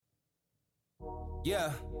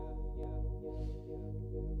Yeah.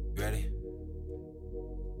 Ready?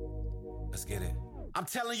 Let's get it. I'm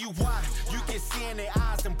telling you why. You can see in their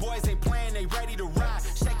eyes, them boys ain't playing, they ready to ride.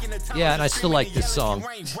 Shaking the time. Yeah, and I still like this song.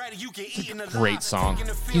 Great song.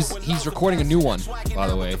 He's recording a new one, by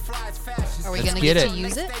the way. Are we Let's going to get get it. to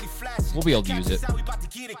use it? We'll be able to use it.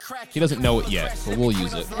 He doesn't know it yet, but we'll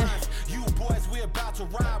use it. You boys, we about to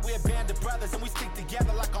ride. We're a band of brothers and we stick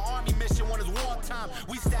together like an army mission when it's wartime.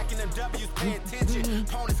 We stacking them W's, pay attention.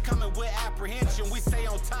 Opponents coming with apprehension. We stay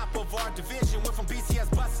on top of our division. We're from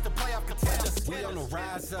BCS buses to playoff contenders. We on the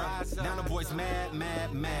rise up. Now the boys mad.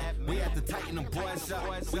 We have to tighten them boys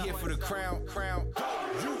up. We here for the crown.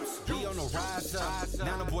 Utes. We on the rise up.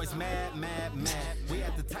 Now the boys mad. We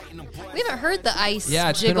have to tighten them boys up. We haven't heard the ice Yeah,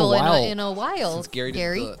 it's jiggle been a while in a while. Since Gary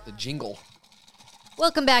did the jingle.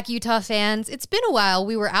 Welcome back, Utah fans. It's been a while.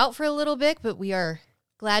 We were out for a little bit, but we are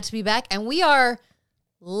glad to be back. And we are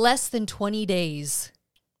less than 20 days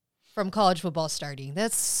from college football starting.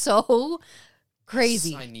 That's so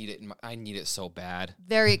crazy. I need it. I need it so bad.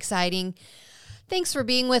 Very exciting. Thanks for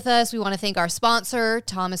being with us. We want to thank our sponsor,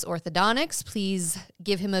 Thomas Orthodontics. Please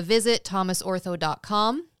give him a visit,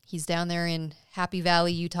 thomasortho.com. He's down there in Happy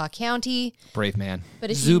Valley, Utah County. Brave man.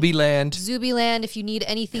 But if Zubyland. Zubyland, if you need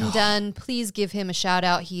anything done, please give him a shout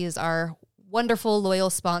out. He is our wonderful, loyal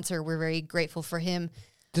sponsor. We're very grateful for him.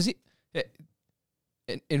 Does he...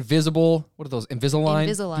 Invisible... What are those? Invisalign?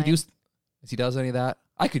 Invisalign. He does any of that?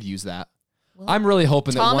 I could use that. Well, I'm really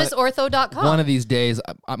hoping that ThomasOrtho.com. one of these days,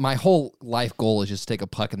 my whole life goal is just to take a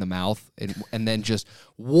puck in the mouth and then just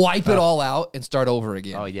wipe it all out and start over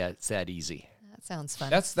again. Oh, yeah, it's that easy. That sounds fun.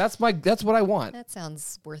 That's what I want. That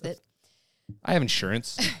sounds worth it. I have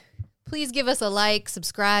insurance. Please give us a like,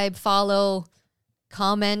 subscribe, follow,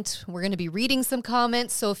 comment. We're going to be reading some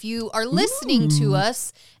comments. So if you are listening to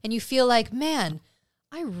us and you feel like, man,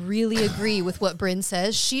 I really agree with what Bryn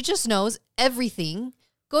says, she just knows everything,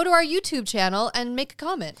 go to our YouTube channel and make a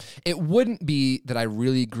comment. It wouldn't be that I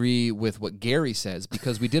really agree with what Gary says,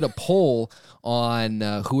 because we did a poll on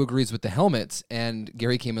who agrees with the helmets, and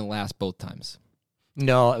Gary came in last both times.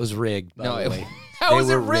 No, it was rigged, by the way. How was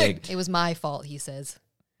it rigged? It was my fault, he says.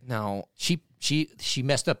 No. She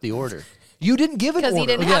messed up the order. You didn't give an order. Because he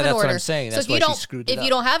didn't Yeah, have an that's order. what I'm saying. That's so why she screwed it If up. you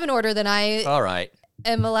don't have an order, then I All right.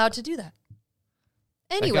 am allowed to do that.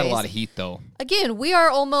 Anyways, I got a lot of heat, though. Again, we are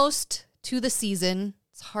almost to the season.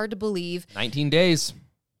 It's hard to believe. 19 days.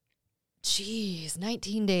 Jeez,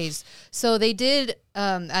 19 days. So they did,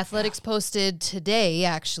 Athletics posted today,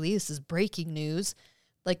 actually, this is breaking news,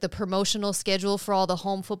 like the promotional schedule for all the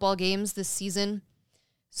home football games this season.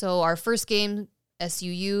 So our first game,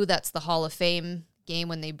 SUU, that's the Hall of Fame game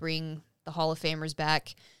when they bring the Hall of Famers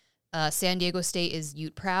back. San Diego State is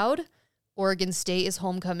Ute Proud. Oregon State is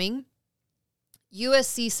Homecoming.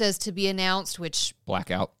 USC says to be announced, which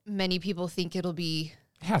Blackout. many people think it'll be.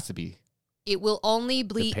 It has to be. It will only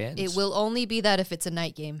be. Depends. It will only be that if it's a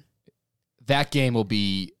night game. That game will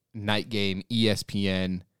be night game,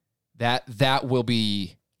 ESPN. That will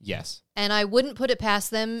be, yes. And I wouldn't put it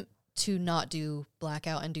past them to not do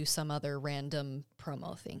Blackout and do some other random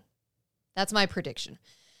promo thing. That's my prediction.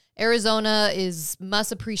 Arizona is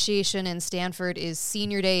Muss Appreciation and Stanford is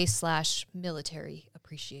Senior Day / Military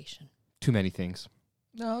Appreciation. Too many things.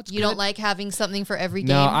 No, it's You don't like having something for every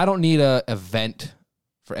game? No, I don't need a event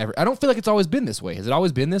for every. I don't feel like it's always been this way. Has it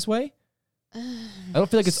always been this way? I don't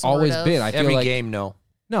feel like it's Sort always of. been. I feel Every like game, no.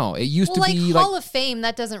 No, it used Well, to be Hall like of Fame,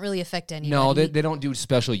 that doesn't really affect anybody. no, they don't do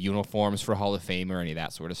special uniforms for Hall of Fame or any of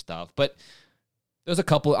that sort of stuff. But there's a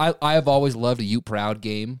couple. I have always loved a Ute Proud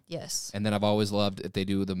game. Yes. And then I've always loved if they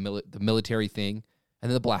do the military thing,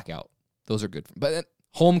 and then the Blackout. Those are good. But then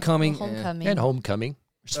Homecoming. Homecoming. And Homecoming.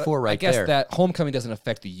 There's four right I guess there. that Homecoming doesn't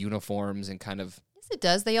affect the uniforms and kind of. Yes, it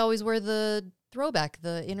does. They always wear the throwback,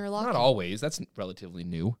 the interlocking. Not always. That's relatively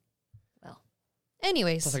new. Well,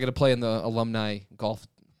 anyways. Plus, I got to play in the alumni golf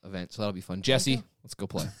event, so that'll be fun. Jesse, let's go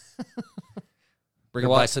play. Bring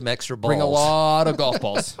Buy some extra balls. Bring a lot of golf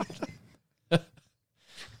balls.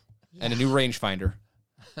 And a new rangefinder.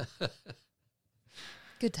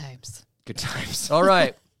 Good times. Good times. All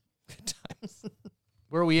right. Good times.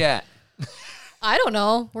 Where are we at? I don't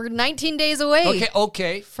know. We're 19 days away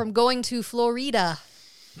Okay. from going to Florida.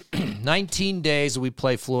 19 days we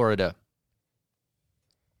play Florida.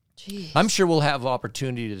 Jeez. I'm sure we'll have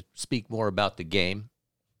opportunity to speak more about the game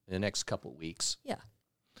in the next couple of weeks. Yeah.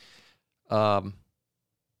 I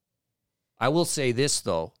will say this,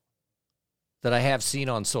 though, that I have seen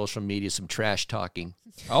on social media some trash talking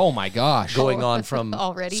Oh, my gosh. going on from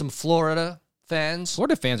Already? some Florida fans.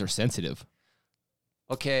 Florida fans are sensitive.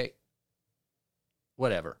 Okay.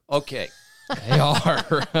 Whatever. Okay. They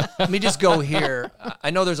are. Let me just go here.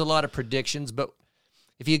 I know there's a lot of predictions, but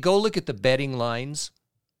if you go look at the betting lines,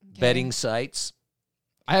 betting sites.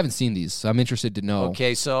 I haven't seen these, so I'm interested to know.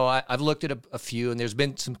 Okay, so I've looked at a few, and there's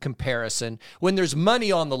been some comparison. When there's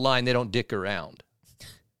money on the line, they don't dick around.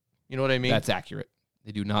 You know what I mean? That's accurate.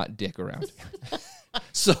 They do not dick around.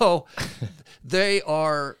 So they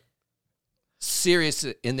are serious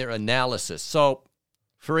in their analysis. So,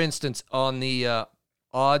 for instance, on the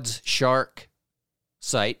Odds Shark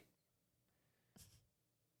site,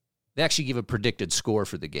 they actually give a predicted score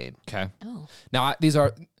for the game. Okay. Oh. Now, these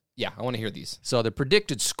are, I want to hear these. So the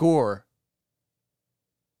predicted score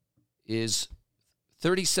is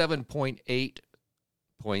 37.8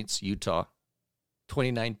 points, Utah,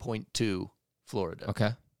 29.2, Florida.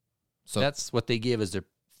 Okay. So that's what they give as their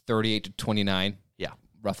 38 to 29. Yeah.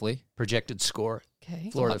 Roughly. Projected score. Okay.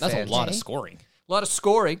 Florida That's fans. a lot of scoring. A lot of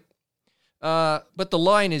scoring. But the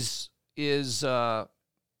line is 2.5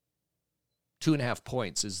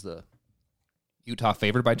 points is the Utah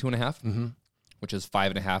favored by 2.5, mm-hmm. which is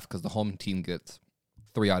 5.5 because the home team gets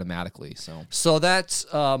 3 automatically. So that's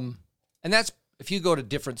and that's if you go to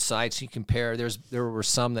different sites, you compare. There were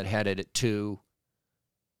some that had it at 2.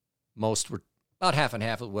 Most were about half and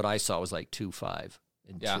half of what I saw was like 2.5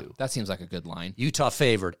 and 2. That seems like a good line. Utah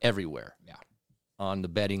favored everywhere. Yeah. On the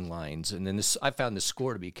betting lines, and then I found the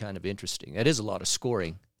score to be kind of interesting. That is a lot of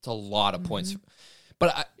scoring. It's a lot of points.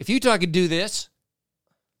 But If Utah could do this,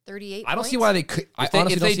 38 I don't see why they could.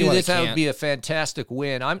 if they do this, that would be a fantastic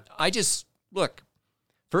win. Look,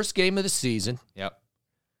 first game of the season. Yep.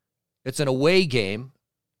 It's an away game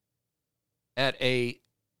at a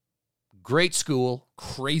great school,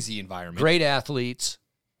 Crazy environment. great athletes.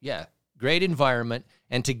 Yeah, great environment,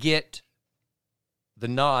 and to get the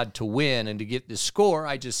nod to win and to get the score,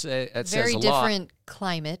 I just say that very says a lot. different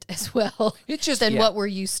climate as well. It's just than what we're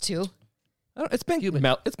used to. It's been humid.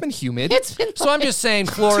 It's been humid. It's been So I'm just saying,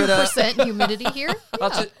 Florida. 2% humidity here. Yeah.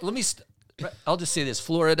 I'll just say this,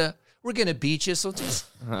 Florida. We're gonna beat you, so just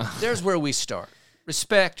there's where we start.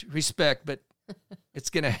 Respect, but it's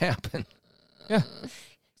gonna happen. Yeah,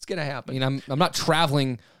 it's gonna I happen. mean, I'm not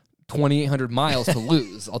traveling 2,800 miles to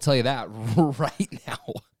lose. I'll tell you that right now.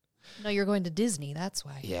 No, you're going to Disney. That's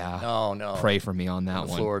why. Yeah. No. Pray for me on that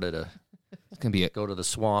one. Florida to It's gonna be a go to the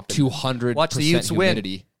swamp. 200% watch the Utes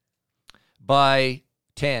humidity. win by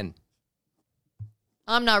 10.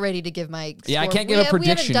 I'm not ready to give my score. Yeah, I can't give a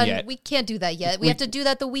prediction yet. We can't do that yet. We have to do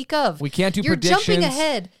that the week of. We can't do You're predictions. jumping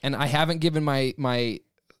ahead. And I haven't given my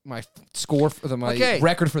score for my Okay.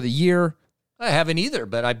 record for the year. I haven't either,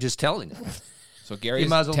 but I'm just telling you. So Gary's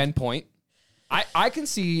might as well- 10 point. I can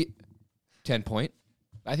see 10 point.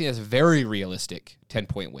 I think that's a very realistic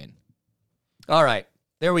 10-point win. All right,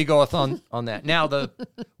 there we go on that. Now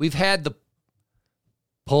we've had the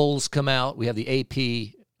polls come out. We have the AP.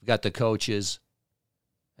 We got the coaches,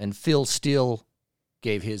 and Phil Steele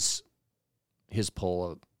gave his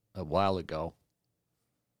poll a while ago.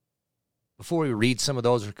 Before we read some of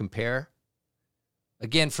those or compare,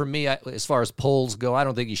 again, for me, as far as polls go, I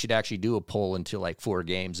don't think you should actually do a poll until like 4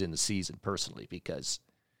 games in the season, personally, because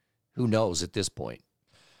who knows at this point?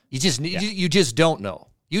 You just don't know.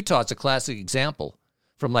 Utah's a classic example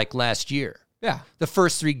from like last year. Yeah. The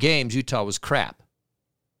first 3 games, Utah was crap.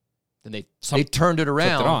 Then they turned it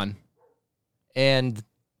around. flipped it on. And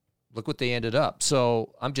look what they ended up.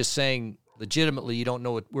 So I'm just saying, legitimately, you don't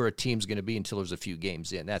know where a team's going to be until there's a few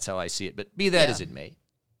games in. That's how I see it. But be that as it may.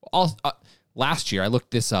 Last year, I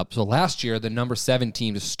looked this up. So last year, the number 7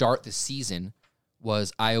 team to start the season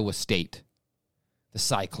was Iowa State, the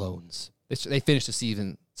Cyclones. They finished the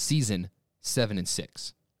season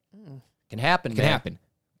 7-6. Can happen. Can happen.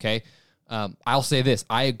 Okay. I'll say this.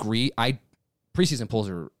 I agree. Preseason polls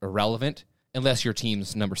are irrelevant unless your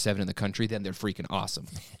team's number 7 in the country. Then they're freaking awesome.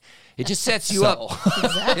 It just sets you up.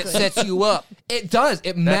 Exactly. It sets you up. It does.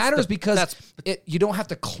 It matters because you don't have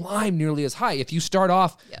to climb nearly as high. If you start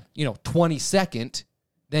off, 22nd,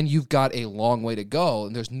 then you've got a long way to go,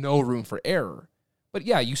 and there's no room for error. But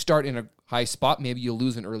yeah, you start in a high spot. Maybe you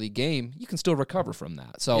lose an early game. You can still recover from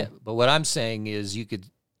that. So, but what I'm saying is, you could,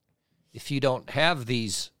 if you don't have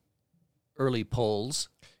these early polls,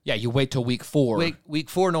 you wait till week 4. Week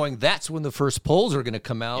 4, knowing that's when the first polls are going to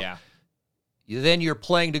come out. Yeah. Then you're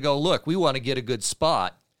playing to go, look, we want to get a good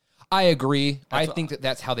spot. I agree. I think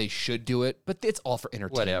that's how they should do it, but it's all for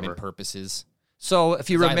entertainment Whatever. purposes. So if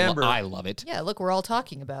you remember, I love it. Yeah, look, we're all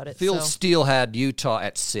talking about it. Phil so. Steele had Utah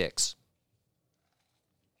at 6.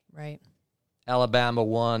 Right. Alabama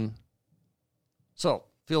 1. So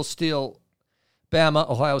Phil Steele, Bama,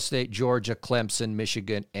 Ohio State, Georgia, Clemson,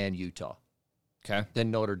 Michigan, and Utah. Okay.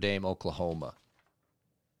 Then Notre Dame, Oklahoma.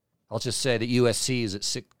 I'll just say that USC is at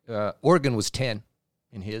 6. Oregon was 10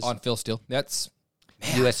 in his. On Phil Steele. That's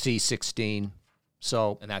USC 16.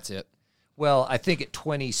 So, and that's it. Well, I think at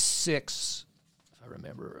 26, if I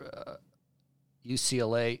remember,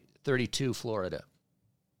 UCLA, 32, Florida.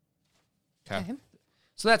 Okay.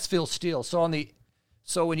 So that's Phil Steele.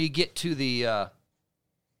 So when you get to the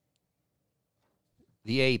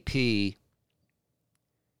AP,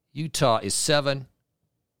 Utah is 7.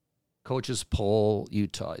 Coaches poll,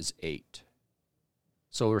 Utah is 8.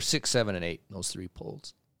 So we're 6, 7, and 8 in those 3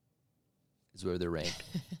 polls is where they're ranked.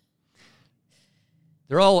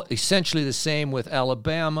 They're all essentially the same with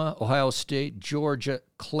Alabama, Ohio State, Georgia,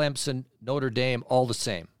 Clemson, Notre Dame, all the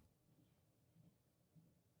same.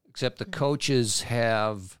 Except the coaches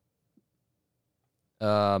have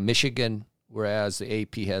Michigan, whereas the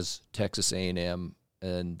AP has Texas A&M,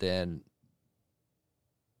 and then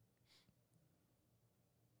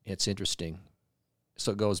it's interesting.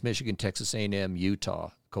 So it goes Michigan, Texas A&M, Utah,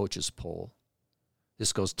 coaches poll.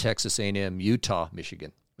 This goes Texas A&M, Utah,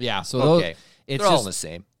 Michigan. Yeah, so okay. It's They're all just, the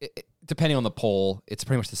same. Depending on the poll, it's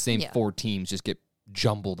pretty much the same 4 teams just get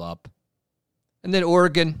jumbled up. And then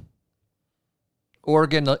Oregon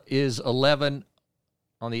is 11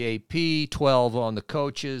 on the AP, 12 on the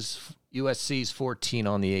coaches. USC's 14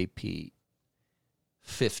 on the AP,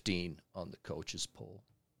 15 on the coaches poll.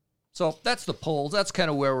 So that's the polls. That's kind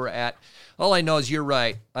of where we're at. All I know is you're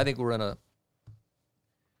right. I think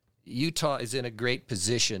Utah is in a great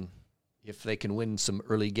position if they can win some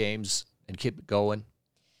early games and keep it going.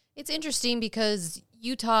 It's interesting because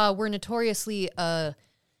Utah, we're notoriously a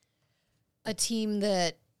team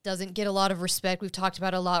that doesn't get a lot of respect. We've talked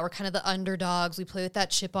about it a lot. We're kind of the underdogs. We play with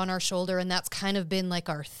that chip on our shoulder, and that's kind of been like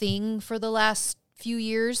our thing for the last few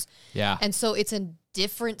years. Yeah. And so it's a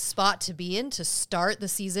different spot to be in to start the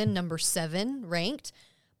season, number 7 ranked.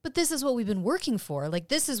 But this is what we've been working for. Like,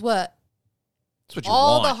 this is what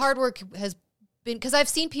all the hard work has been. Because I've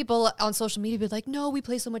seen people on social media be like, no, we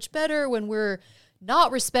play so much better when we're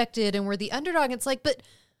not respected and we're the underdog. It's like, but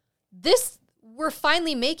we're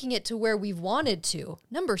finally making it to where we've wanted to.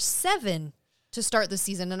 Number 7 to start the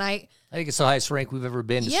season. And I think it's the highest rank we've ever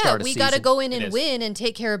been to start a season. We got to go in and win and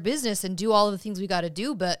take care of business and do all of the things we got to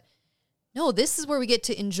do. But no, this is where we get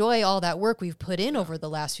to enjoy all that work we've put in over the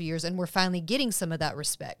last few years, and we're finally getting some of that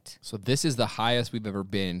respect. So this is the highest we've ever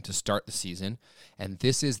been to start the season, and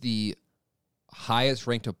this is the highest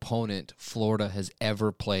ranked opponent Florida has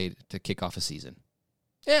ever played to kick off a season.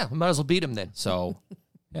 Yeah, we might as well beat them then. So,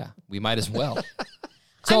 yeah, we might as well.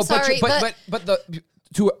 I'm sorry,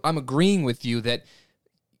 I'm agreeing with you that,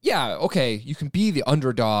 yeah, okay, you can be the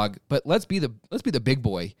underdog, but let's be the big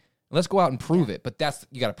boy. Let's go out and prove it. But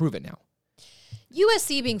you got to prove it now.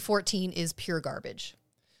 USC being 14 is pure garbage.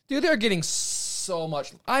 Dude, they're getting so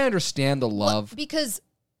much. I understand the love. Because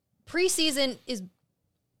preseason is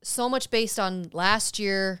so much based on last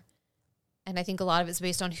year, and I think a lot of it's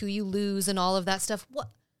based on who you lose and all of that stuff. What?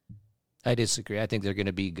 I disagree. I think they're going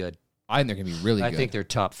to be good. I think they're going to be really good. I think they're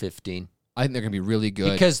top 15. I think they're going to be really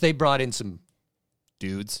good. Because they brought in some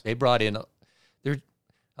dudes. They brought in,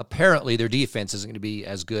 apparently their defense isn't going to be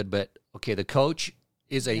as good, but okay, the coach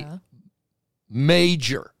is a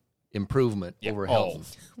major improvement over Helton.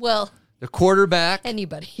 Well, the quarterback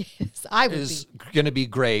anybody is going to be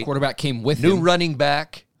great. Quarterback came with new him, running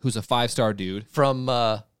back who's a 5-star dude from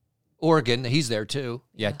Oregon. He's there too.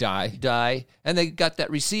 Yeah, Die, and they got that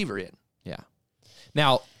receiver in. Yeah.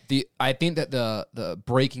 Now I think that the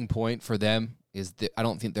breaking point for them is that I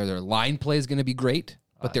don't think their line play is going to be great,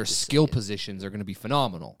 but their skill positions are going to be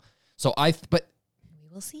phenomenal. So but we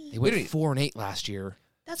will see. They went 4-8 last year.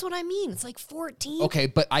 That's what I mean. It's like 14. Okay,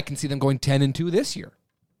 but I can see them going 10-2 this year.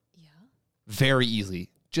 Yeah. Very easily.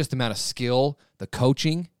 Just the amount of skill, the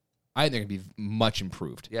coaching, I think they're going to be much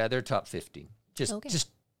improved. Yeah, they're top 15. Just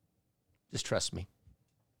trust me.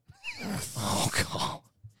 Oh, God.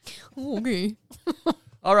 Okay.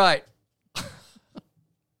 All right.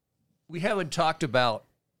 We haven't talked about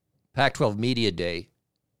Pac-12 Media Day,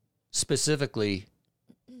 specifically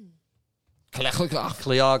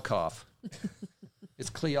Kliavkoff. It's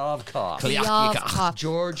Kliavkoff.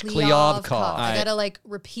 George Kliavkoff. I got to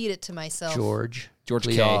repeat it to myself. George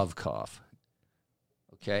Kliavkoff.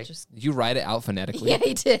 Okay. Did you write it out phonetically? Yeah,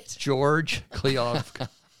 he did. George Kliavkoff.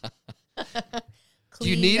 Do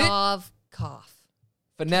you need it? Kliavkoff.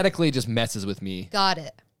 Phonetically just messes with me. Got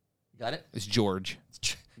it. It's George.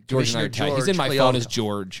 George and I are tight. George He's in my Kliavkoff. phone as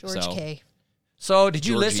George. George K. So did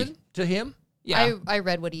you Georgie. listen to him? Yeah. I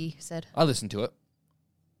read what he said. I listened to it.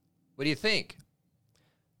 What do you think?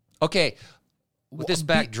 Okay, with this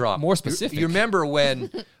backdrop. More specific. You remember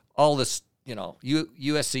when all this,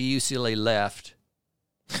 USC, UCLA left,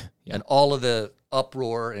 and all of the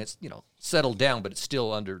uproar, and it's, settled down, but it's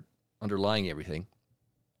still underlying everything.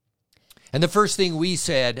 And the first thing we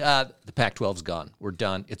said, the Pac-12's gone. We're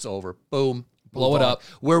done. It's over. Boom. Blow it up.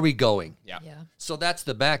 Where are we going? Yeah. So that's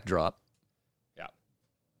the backdrop. Yeah.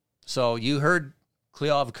 So you heard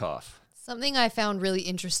Kliavkoff. Something I found really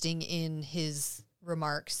interesting in his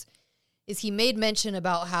remarks is he made mention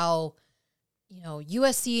about how,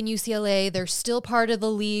 USC and UCLA, they're still part of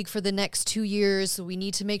the league for the next 2 years, so we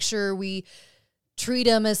need to make sure we treat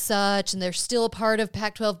them as such, and they're still a part of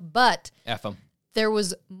Pac-12, but F them. There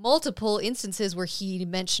was multiple instances where he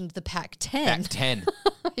mentioned the Pac-10. Pac-10.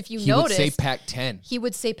 If you he notice, would say Pac-10. He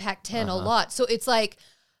would say Pac-10 a lot. So it's like,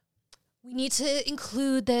 we need to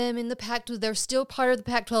include them in the Pac-12. They're still part of the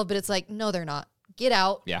Pac-12, but it's like, no, they're not. Get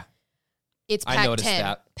out. Yeah. It's Pac-10. I noticed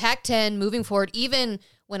that. Pac-10 moving forward. Even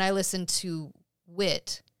when I listened to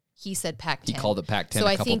Whitt, he said Pac-10. He called it Pac-10 so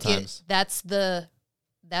a couple times. So I think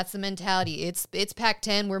that's the mentality. It's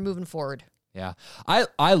Pac-10. We're moving forward. Yeah.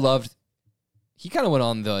 I loved, he kind of went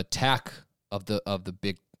on the attack of the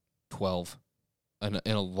Big 12 in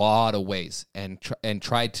a lot of ways and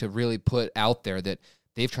tried to really put out there that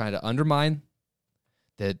they've tried to undermine,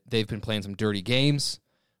 that they've been playing some dirty games,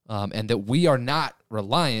 and that we are not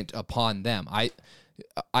reliant upon them. I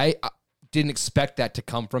didn't expect that to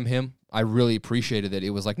come from him. I really appreciated that. It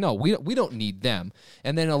was like, no, we don't need them.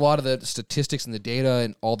 And then a lot of the statistics and the data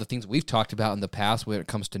and all the things we've talked about in the past when it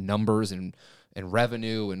comes to numbers and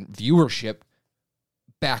revenue and viewership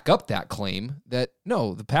back up that claim that,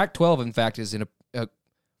 no, the Pac-12, in fact, is in a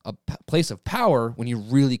place of power when you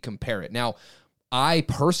really compare it. Now, I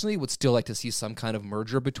personally would still like to see some kind of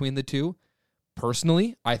merger between the two.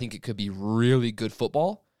 Personally, I think it could be really good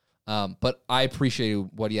football. But I appreciated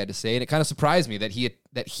what he had to say, and it kind of surprised me that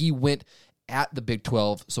he went at the Big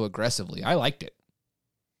 12 so aggressively. I liked it.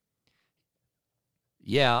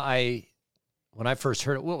 Yeah, when I first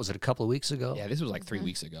heard it, what was it, a couple of weeks ago? Yeah, this was like 3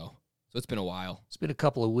 weeks ago, so it's been a while. It's been a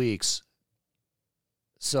couple of weeks.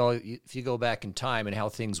 So if you go back in time and how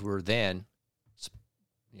things were then,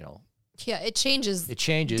 Yeah, it changes. It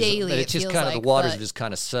changes daily. But it's just kind of the waters have just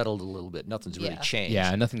kind of settled a little bit. Nothing's really changed.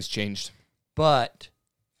 Yeah, nothing's changed. But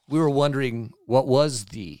we were wondering what was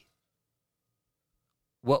the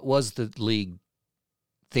league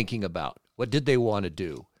thinking about? What did they want to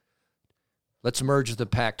do? Let's merge with the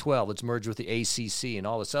Pac-12. Let's merge with the ACC and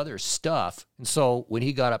all this other stuff. And so when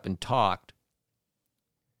he got up and talked,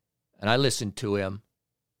 and I listened to him,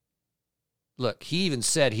 look, he even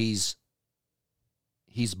said he's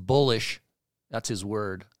bullish, that's his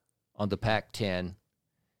word, on the Pac-10,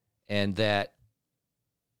 and that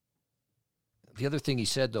the other thing he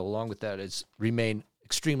said, though, along with that, is remain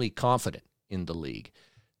extremely confident in the league.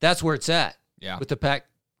 That's where it's at. Yeah. With the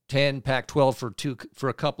Pac-10, Pac-12 for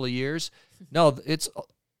a couple of years. No, it's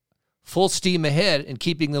full steam ahead in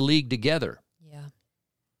keeping the league together. Yeah.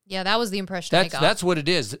 Yeah, that was the impression I got. That's what it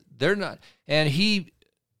is. They're not. And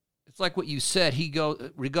it's like what you said.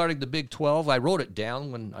 Regarding the Big 12, I wrote it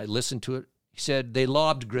down when I listened to it. He said they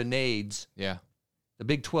lobbed grenades. Yeah. The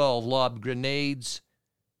Big 12 lobbed grenades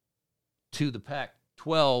to the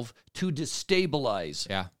Pac-12 to destabilize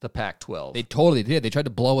the Pac-12. They totally did. They tried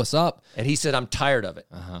to blow us up. And he said, I'm tired of it.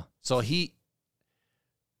 Uh-huh. So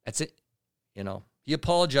that's it. He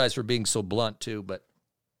apologized for being so blunt, too, but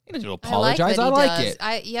he doesn't apologize. I like it.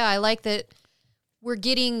 I like that we're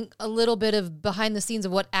getting a little bit of behind the scenes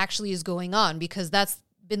of what actually is going on, because that's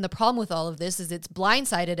been the problem with all of this, is it's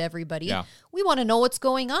blindsided everybody. Yeah. We want to know what's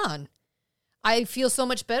going on. I feel so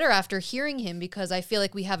much better after hearing him because I feel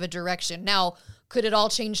like we have a direction. Now, could it all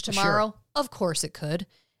change tomorrow? Sure. Of course it could.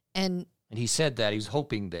 And he said that. He was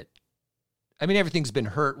hoping that, everything's been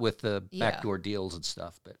hurt with the backdoor deals and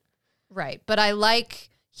stuff. But right. But I like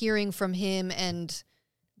hearing from him and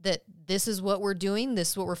that this is what we're doing.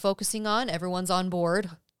 This is what we're focusing on. Everyone's on board,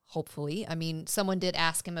 hopefully. Someone did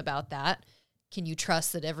ask him about that. Can you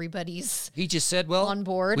trust that everybody's He just said, well, on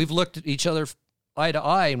board? We've looked at each other eye to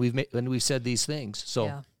eye, and we've said these things.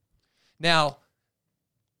 So now,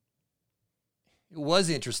 it was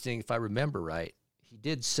interesting, if I remember right. He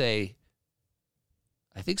did say,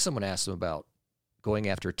 I think someone asked him about going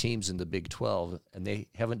after teams in the Big 12, and they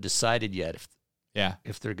haven't decided yet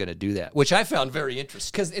if they're going to do that, which I found very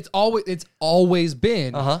interesting. Because it's always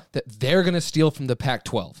been that they're going to steal from the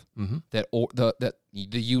Pac-12. Mm-hmm. That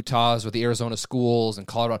the Utahs or the Arizona schools and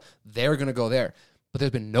Colorado, they're going to go there. But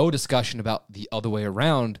there's been no discussion about the other way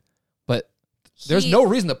around. But there's no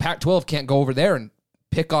reason the Pac-12 can't go over there and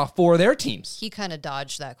pick off 4 of their teams. He kind of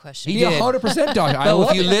dodged that question. He did 100% dodged.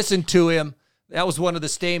 If you listen to him, that was one of the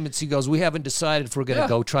statements. He goes, we haven't decided if we're going to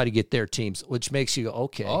go try to get their teams, which makes you go,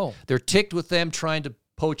 okay. Oh. They're ticked with them trying to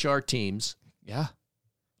poach our teams. Yeah.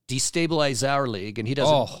 Destabilize our league, and he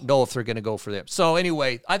doesn't know if they're going to go for them. So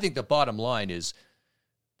anyway, I think the bottom line is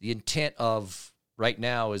the intent of right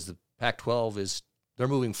now is the Pac-12 is they're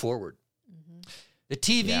moving forward. Mm-hmm. The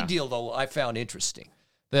TV deal, though, I found interesting.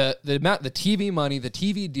 The TV money, the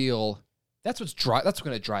TV deal, that's what's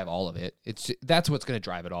going to drive all of it. That's what's going to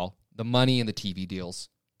drive it all. The money and the TV deals.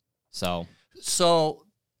 So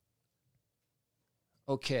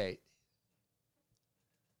okay.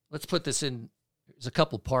 Let's put this in. There's a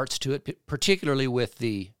couple parts to it, particularly with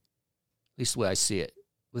at least the way I see it,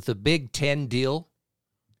 with the Big 10 deal.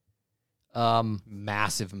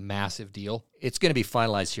 Massive deal. It's going to be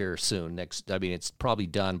finalized here soon. It's probably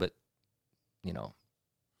done, but,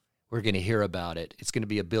 we're going to hear about it. It's going to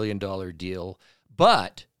be $1 billion deal.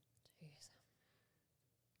 But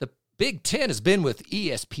the Big 10 has been with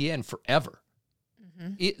ESPN forever.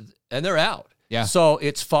 Mm-hmm. And they're out. Yeah. So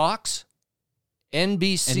it's Fox,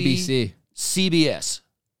 NBC. CBS.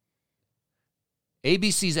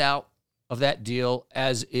 ABC's out of that deal,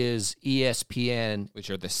 as is ESPN, which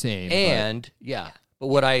are the same.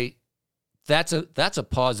 But that's a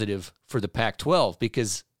positive for the Pac-12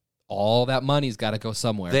 because all that money's got to go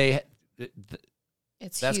somewhere.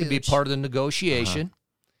 That's going to be part of the negotiation.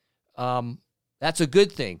 That's a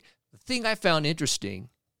good thing. The thing I found interesting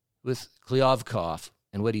with Kliavkoff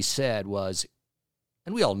and what he said was,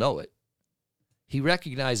 and we all know it, he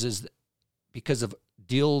recognizes that because of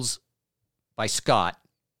deals by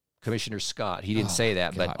Commissioner Scott. He didn't say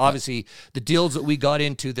that, but obviously the deals that we got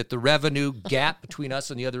into, that the revenue gap between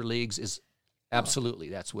us and the other leagues is absolutely,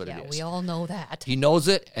 that's what it is. Yeah, we all know that. He knows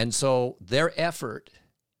it, and so their effort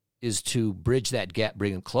is to bridge that gap,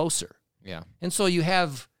 bring them closer. Yeah. And so you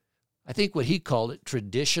have, I think what he called it,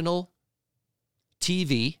 traditional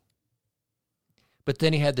TV, but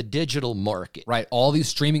then he had the digital market. Right, all these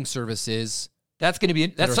streaming services.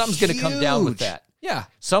 Something's going to come down with that. Yeah.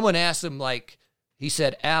 Someone asked him,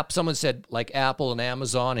 someone said like Apple and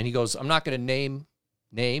Amazon, and he goes, I'm not going to name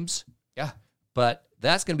names. Yeah. But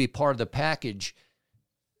that's going to be part of the package,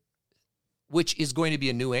 which is going to be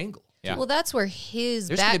a new angle. Yeah. Well, that's where there's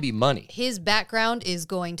going to be money. His background is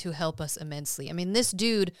going to help us immensely. I mean, this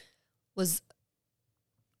dude was,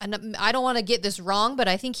 and I don't want to get this wrong, but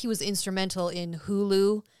I think he was instrumental in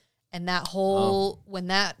Hulu and that whole, when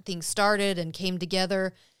that thing started and came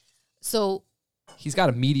together. So he's got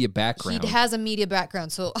a media background. He has a media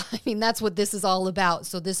background. So, I mean, that's what this is all about.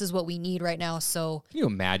 So this is what we need right now. So can you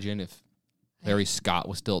imagine if Larry Scott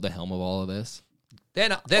was still at the helm of all of this?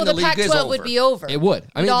 Then the league Pac-12 is over. would be over. It would.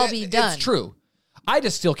 It'd all be done. It's true. I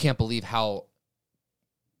just still can't believe how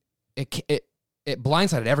it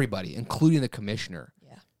blindsided everybody, including the commissioner.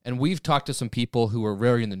 Yeah. And we've talked to some people who are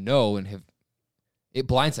very in the know and it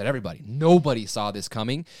blindsided everybody. Nobody saw this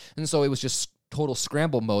coming. And so it was just total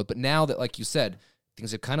scramble mode. But now that, like you said,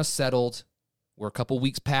 things have kind of settled, we're a couple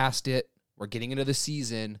weeks past it, we're getting into the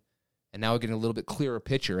season, and now we're getting a little bit clearer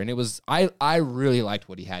picture. And it was, I really liked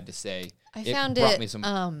what he had to say. I found it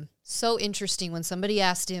so interesting when somebody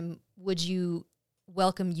asked him, would you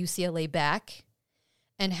welcome UCLA back?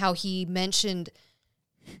 And how he mentioned,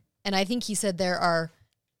 and I think he said there are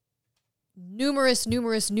numerous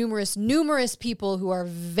people who are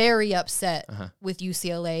very upset with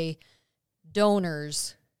UCLA,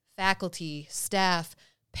 donors, faculty, staff,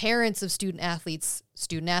 parents of student athletes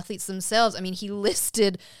themselves. I mean, he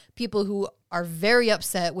listed people who are very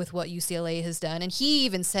upset with what UCLA has done. And he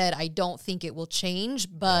even said, I don't think it will change,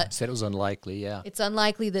 but... said it was unlikely, yeah. It's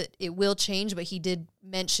unlikely that it will change, but he did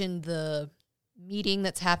mention the meeting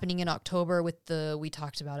that's happening in October with we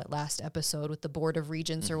talked about it last episode, with the Board of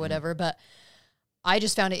Regents or whatever, but I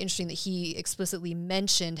just found it interesting that he explicitly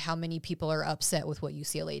mentioned how many people are upset with what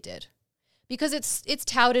UCLA did. Because it's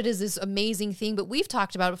touted as this amazing thing, but we've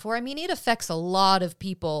talked about it before. I mean, it affects a lot of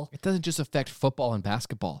people. It doesn't just affect football and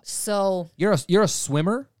basketball. So you're a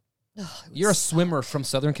swimmer. You're a swimmer from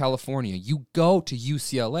Southern California. You go to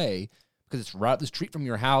UCLA because it's right up the street from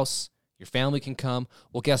your house. Your family can come.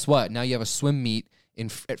 Well, guess what? Now you have a swim meet at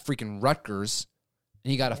freaking Rutgers,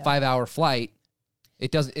 and you got a 5-hour flight.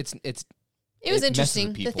 It doesn't. It was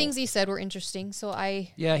interesting. The things he said were interesting, so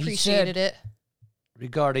I appreciated it.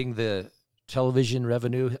 Regarding the television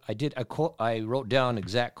revenue, I wrote down an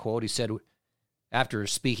exact quote. He said, after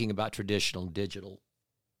speaking about traditional and digital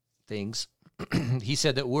things, he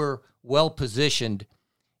said that we're well positioned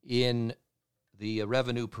in the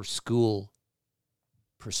revenue per school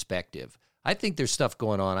perspective. I think there's stuff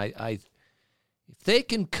going on. If they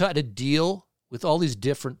can cut a deal with all these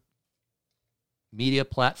different media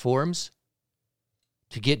platforms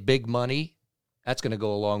to get big money, that's going to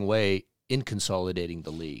go a long way in consolidating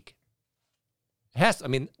the league. I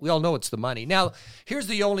mean, we all know it's the money. Now, here's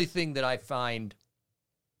the only thing that I find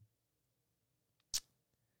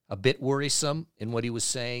a bit worrisome in what he was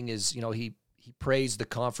saying is, he praised the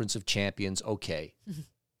Conference of Champions. Okay.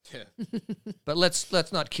 But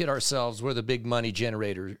let's not kid ourselves where the big money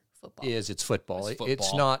generator is. It's football.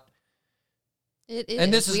 It's not. It is.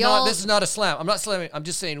 And this is not a slam. I'm not slamming. I'm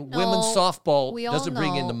just saying women's softball doesn't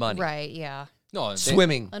bring in the money. Right, yeah. No,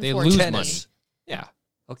 swimming. They lose tennis. money. Yeah.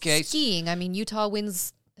 Okay. Skiing. I mean, Utah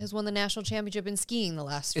has won the national championship in skiing the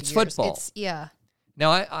last few years. It's football. Yeah.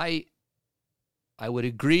 Now, I would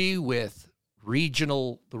agree with the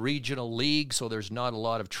regional league, so there's not a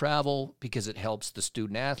lot of travel because it helps the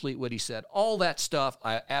student athlete, what he said. All that stuff,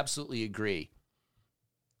 I absolutely agree.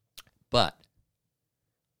 But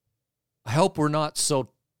I hope we're not some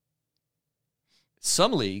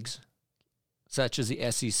leagues, such as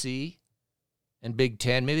the SEC and Big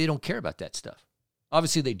 10, maybe they don't care about that stuff.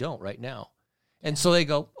 Obviously, they don't right now. And so they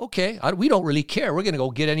go, okay, we don't really care. We're going to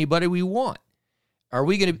go get anybody we want. Are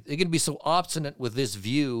we going to be so obstinate with this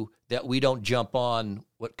view that we don't jump on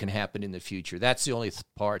what can happen in the future? That's the only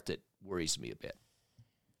part that worries me a bit.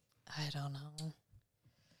 I don't know.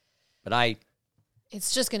 But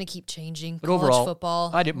it's just going to keep changing. But College overall,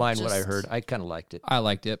 football. I didn't mind what I heard. I kind of liked it. I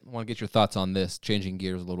liked it. I want to get your thoughts on this, changing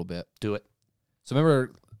gears a little bit. Do it. So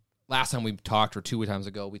remember last time we talked, or 2 times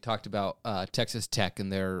ago, we talked about Texas Tech and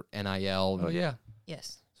their NIL. Oh, yeah.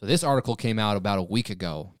 Yes. So this article came out about a week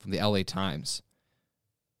ago from the LA Times.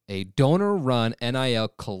 A donor-run NIL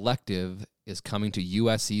collective is coming to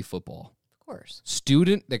USC football. Of course.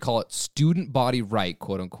 They call it student body right,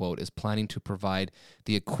 quote unquote, is planning to provide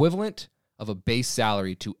the equivalent of a base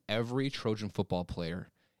salary to every Trojan football player.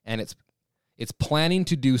 And it's planning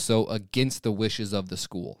to do so against the wishes of the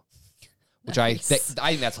school. Which nice. I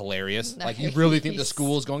think that's hilarious. Nice. Like, you really think the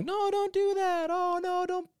school is going, no, don't do that. Oh, no,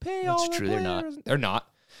 don't pay all the players. That's true, they're not.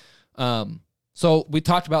 So we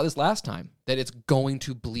talked about this last time, that it's going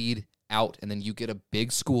to bleed out, and then you get a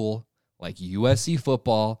big school like USC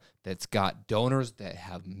football that's got donors that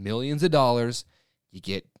have millions of dollars. You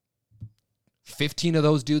get 15 of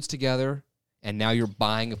those dudes together, and now you're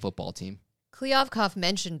buying a football team. Kliavkoff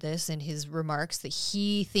mentioned this in his remarks, that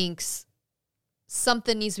he thinks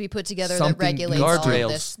something needs to be put together that regulates all of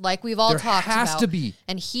this. Like we've all talked about. There has to be.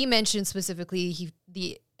 And he mentioned specifically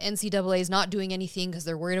the NCAA is not doing anything because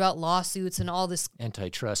they're worried about lawsuits and all this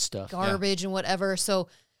antitrust stuff, garbage and whatever. So,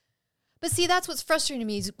 but see, that's what's frustrating to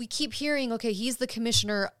me is we keep hearing, okay, he's the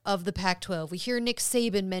commissioner of the Pac-12. We hear Nick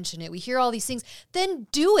Saban mention it. We hear all these things. Then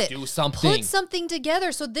do it. Do something. Put something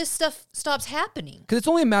together so this stuff stops happening. Because it's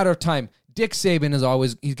only a matter of time. Dick Saban is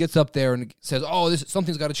always, he gets up there and says, oh,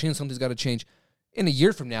 something's got to change, something's got to change. In a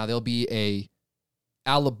year from now, there'll be a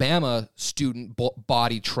Alabama student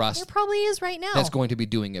body trust. There probably is right now. That's going to be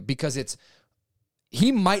doing it because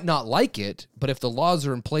he might not like it, but if the laws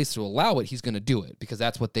are in place to allow it, he's going to do it because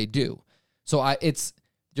that's what they do. So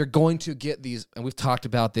you're going to get these, and we've talked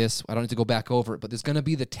about this. I don't need to go back over it, but there's going to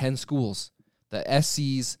be the 10 schools, the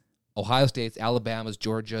SCs, Ohio States, Alabamas,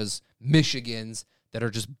 Georgias, Michigans that are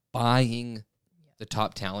just buying the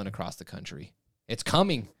top talent across the country. It's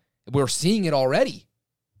coming. We're seeing it already.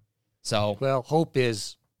 So, well, hope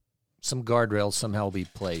is some guardrails somehow will be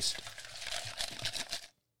placed.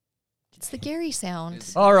 It's the Gary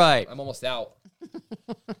sound. All right. I'm almost out.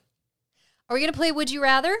 Are we going to play Would You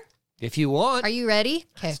Rather? If you want. Are you ready?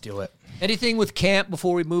 Okay. Let's do it. Anything with camp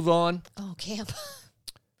before we move on? Oh, camp.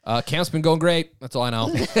 Camp's been going great. That's all I know.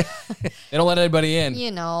 They don't let anybody in. You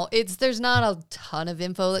know, there's not a ton of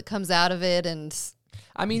info that comes out of it, and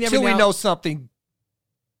I mean, until we know something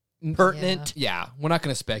pertinent. Yeah, we're not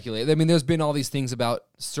going to speculate. I mean, there's been all these things about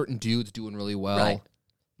certain dudes doing really well. Right.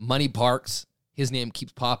 Money Parks, his name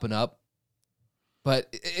keeps popping up, but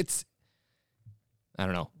it's I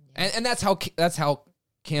don't know. And that's how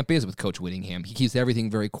camp is with Coach Whittingham. He keeps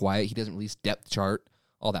everything very quiet. He doesn't release depth chart,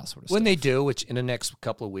 all that sort of stuff. When they do, which in the next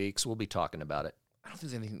couple of weeks, we'll be talking about it. I don't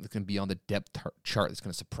think there's anything that's going to be on the depth chart that's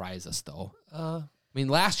going to surprise us, though. I mean,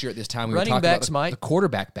 last year at this time, we were talking about the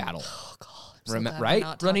quarterback battle. Oh, God. Right?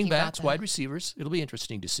 Running backs, wide receivers. It'll be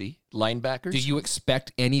interesting to see. Linebackers. Do you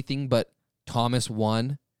expect anything but Thomas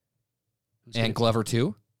 1 and Glover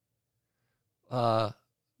 2?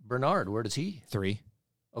 Bernard, where does he? 3.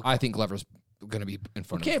 Okay. I think Glover's going to be in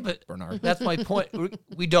front of but Bernard. That's my point.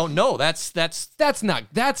 We don't know. That's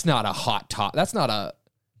not a hot top. That's not a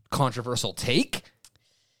controversial take.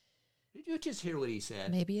 Did you just hear what he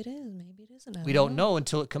said? Maybe it is. Maybe it isn't. We don't know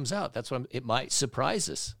until it comes out. That's what it might surprise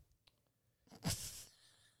us.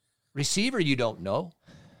 Receiver, you don't know.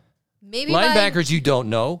 Maybe linebackers, you don't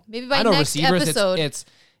know. Maybe by next receivers, episode,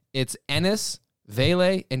 it's Ennis,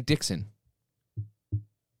 Vele, and Dixon.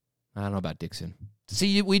 I don't know about Dixon.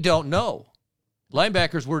 See, we don't know.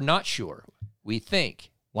 Linebackers, we're not sure. We think.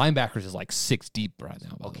 Linebackers is like 6 deep right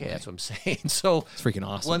now. Okay, that's what I'm saying. So it's freaking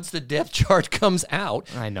awesome. Once the depth chart comes out,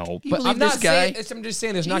 I know, but I'm not saying. I'm just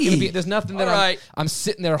saying, there's not going to be. There's nothing that I'm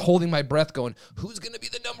sitting there holding my breath, going, "Who's going to be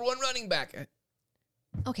the number 1 running back?"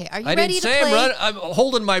 Okay, are you I ready didn't to say play? I'm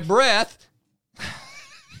holding my breath.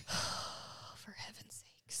 For heaven's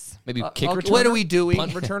sakes! Maybe kick returner. What are we doing?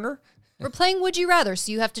 Punt returner. We're playing Would You Rather,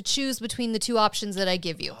 so you have to choose between the 2 options that I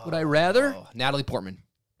give you. Would I rather? Natalie Portman.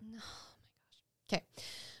 Okay.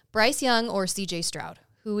 Bryce Young or CJ Stroud?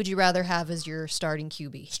 Who would you rather have as your starting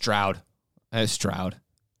QB? Stroud. Stroud.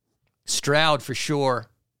 Stroud for sure.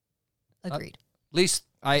 Agreed. At least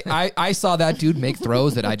I saw that dude make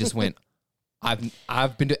throws that I just went,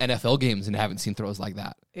 I've been to NFL games and haven't seen throws like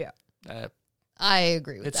that. Yeah. I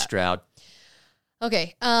agree with that. It's Stroud.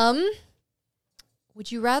 Okay.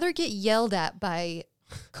 Would you rather get yelled at by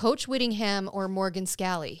Coach Whittingham or Morgan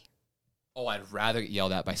Scalley? Oh, I'd rather get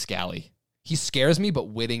yelled at by Scalley. He scares me, but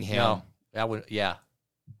Whittingham. No, that would,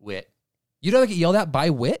 Whitt. You'd rather get yelled at by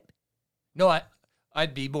Whitt? No,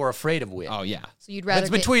 I'd be more afraid of Whitt. Oh, yeah. So you'd rather it's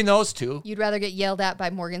between those two. You'd rather get yelled at by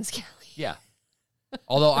Morgan Scalley. Yeah.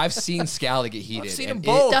 Although I've seen Scalley get heated. I've seen them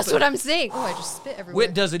both. That's what I'm saying. Oh, I just spit everywhere.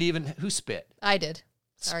 Whitt doesn't even, who spit? I did.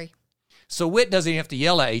 Sorry. So Whitt doesn't even have to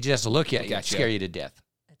yell at you. He just has to look at you and Gotcha. scare you to death.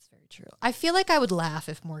 That's very true. I feel like I would laugh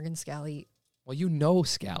if Morgan Scalley. Well, you know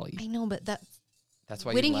Scalley. I know, but that's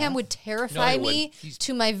why Whittingham would terrify No, me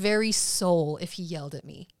to my very soul if he yelled at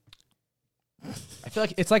me. I feel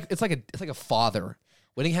like it's like a father.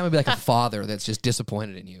 Whittingham would be like a father that's just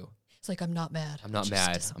disappointed in you. It's like, I'm not mad. I'm not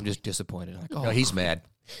mad. I'm just disappointed. I'm like, oh, No, he's mad.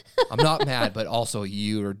 I'm not mad, but also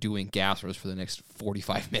you are doing gassers for the next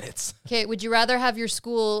 45 minutes. Okay, would you rather have your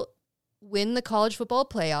school win the college football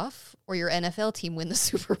playoff or your NFL team win the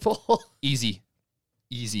Super Bowl? Easy.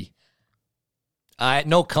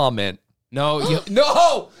 No comment.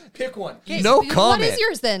 No, pick one. Okay, No so comment. What is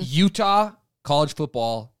yours then? Utah college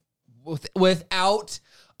football without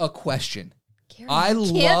a question. Karen,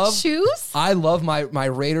 you can't choose? I love my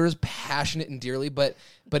Raiders passionate and dearly, but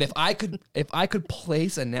if I could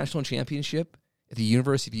place a national championship at the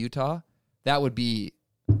University of Utah, that would be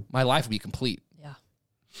my life would be complete. Yeah.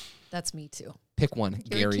 That's me too. Pick one,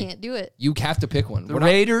 Gary. You can't do it. You have to pick one. The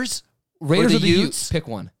Raiders or the the Utes? Pick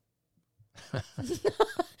one.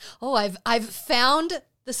 Oh, I've found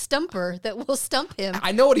the stumper that will stump him.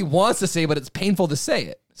 I know what he wants to say, but it's painful to say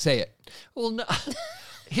it. Say it. Well, no.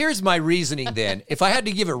 Here's my reasoning then. If I had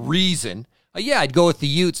to give a reason, I'd go with the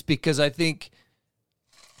Utes because I think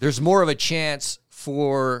there's more of a chance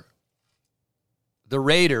for the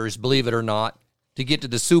Raiders, believe it or not, to get to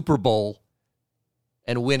the Super Bowl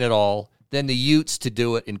and win it all than the Utes to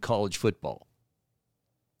do it in college football.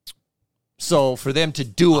 So for them to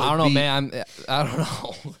do it, I don't know, man. I don't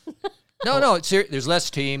know. No, there's less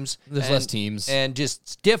teams. There's less teams, and just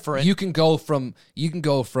it's different. You can go from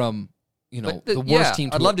the worst team.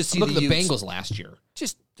 I'd love to see look at the Utes. Bengals last year,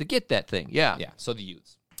 just to get that thing. Yeah. So the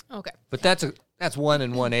Utes. Okay. But that's 1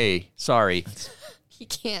 and 1A. Sorry. He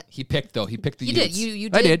can't. He picked the You Utes. did. You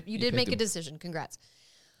did. I did. You did make a decision. Congrats.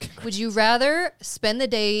 Would you rather spend the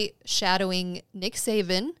day shadowing Nick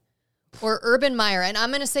Saban or Urban Meyer? And I'm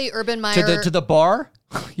going to say Urban Meyer. To the bar?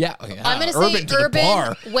 Yeah. I'm going to say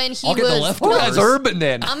Urban when he I'll get the was. leftovers. Oh, that's Urban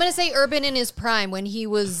then. I'm going to say Urban in his prime when he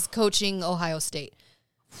was coaching Ohio State.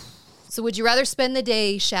 So would you rather spend the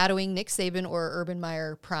day shadowing Nick Saban or Urban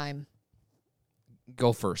Meyer prime?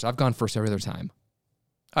 Go first. I've gone first every other time.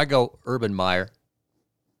 I go Urban Meyer.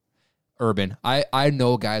 Urban. I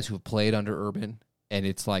know guys who have played under Urban, and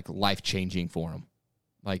it's like life-changing for them.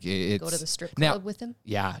 Like it's Go to the strip club with him?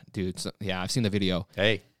 Yeah, dude. So, yeah, I've seen the video.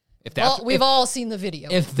 Hey. If that's We've all seen the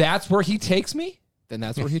video. If that's where he takes me, then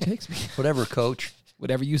that's where he takes me. Whatever, coach.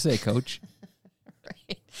 Whatever you say, coach.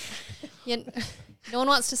 Right. Yeah, no one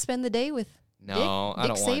wants to spend the day with No, Dick I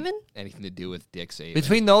don't Saban? want anything to do with Dick Saban.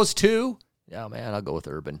 Between those two, yeah, man, I'll go with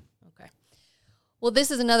Urban. Okay. Well,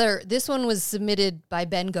 this one was submitted by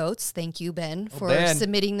Ben Goetz. Thank you, Ben, for Ben.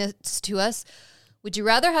 submitting this to us. Would you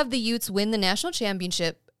rather have the Utes win the national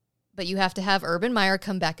championship, but you have to have Urban Meyer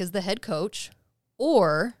come back as the head coach,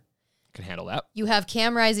 or can handle that. you have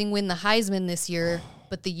Cam Rising win the Heisman this year,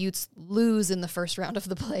 but the Utes lose in the first round of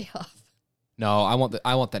the playoff? No, I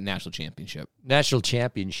want that national championship. National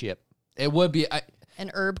championship. It would be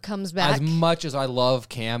And Herb comes back. as much as I love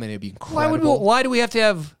Cam, and it'd be incredible. Why do we have to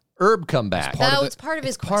have Herb come back? It's part of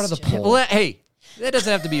his part of the question. poll. Well, hey, that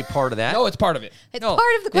doesn't have to be a part of that. No, it's part of it. It's No.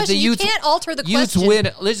 part of the If question. the You Utes- can't alter the Utes question.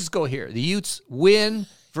 win. Let's just go here. The Utes win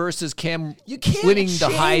versus Cam You can't winning the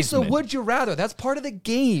change Heisman. would you rather? That's part of the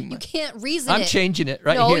game. You can't reason I'm it. changing it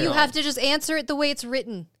right no, here. you have to just answer it the way it's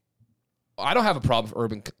written. I don't have a problem if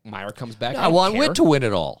Urban Meyer comes back. I want Whitt to win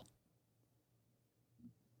it all.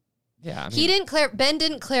 Yeah, I mean, He didn't. Ben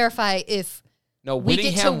didn't clarify if. No, we get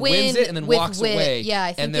to Whittingham wins win it and then with walks Whitt. away. Yeah,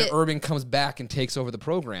 I think and then Urban comes back and takes over the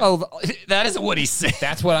program. Oh, that isn't what he said.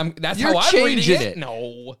 That's what I'm. That's You're how I'm reading changing it. it.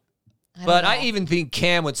 No, But I even think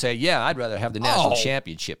Cam would say, "Yeah, I'd rather have the national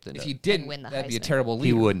championship than if that." he didn't, win the that'd be a Heisman. terrible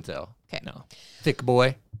leader. He wouldn't though. Okay. No, Thick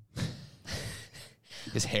boy.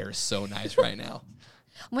 his hair is so nice right now.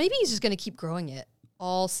 Maybe he's just going to keep growing it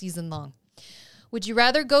all season long. Would you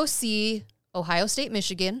rather go see Ohio State,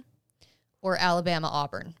 Michigan, or Alabama,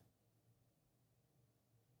 Auburn?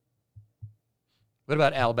 What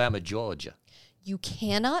about Alabama, Georgia? You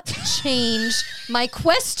cannot change my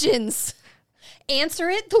questions. Answer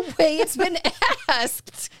it the way it's been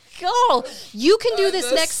asked. Go. You can do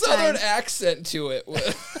this next Southern time. accent to it.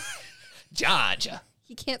 Georgia.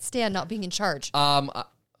 He can't stand not being in charge.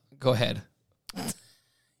 Go ahead.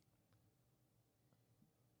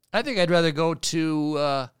 I think I'd rather go to,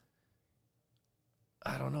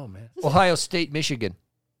 I don't know, man. Ohio State, Michigan.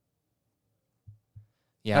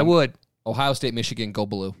 Yeah, I would. Ohio State, Michigan, go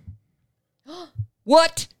blue.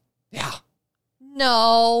 What? Yeah.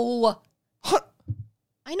 No.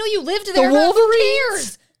 I know you lived there. The but who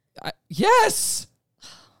Wolverines? cares? Yes.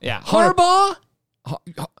 Yeah. Harbaugh?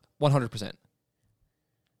 100%.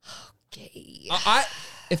 Okay.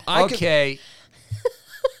 If I Okay.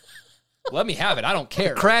 could, let me have it. I don't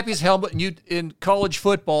care. Crap his helmet in college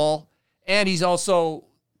football, and he's also,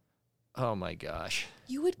 oh my gosh.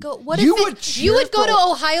 You would go. What You if would you cheer would go for- to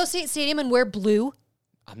Ohio State Stadium and wear blue?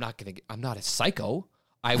 I'm not a psycho.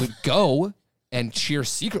 I would go and cheer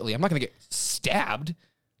secretly. I'm not going to get stabbed.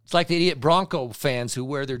 It's like the idiot Bronco fans who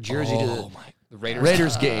wear their jersey to The the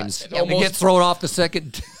Raiders games. And we get thrown off the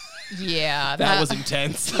second. Yeah, That was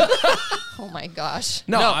intense. Oh my gosh.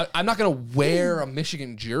 No, I'm not going to wear a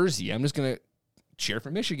Michigan jersey. I'm just going to cheer for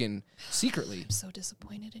Michigan secretly. I'm so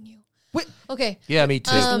disappointed in you. Wait, Okay. Yeah, me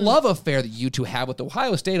too. this love affair that you two have with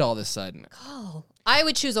Ohio State all of a sudden. Oh, I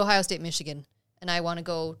would choose Ohio State, Michigan, and I want to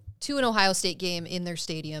go to an Ohio State game in their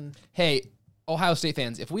stadium. Hey, Ohio State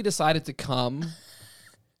fans, if we decided to come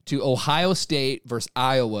to Ohio State versus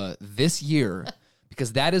Iowa this year,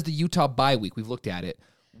 because that is the Utah bye week, we've looked at it,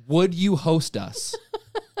 would you host us?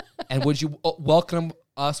 And would you welcome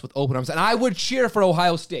us with open arms? And I would cheer for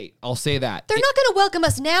Ohio State. I'll say that. They're not going to welcome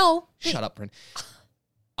us now. Shut up, Bryn.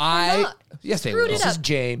 Yes, they Screwed will. it This is up.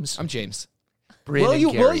 James. I'm James. Bryn Will and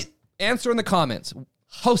you Gary. answer in the comments?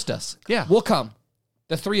 Host us. Yeah. We'll come.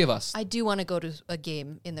 The three of us. I do want to go to a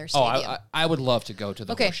game in their Oh, stadium. I would love to go to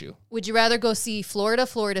the Okay. Horseshoe. Would you rather go see Florida,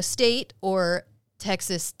 Florida State, or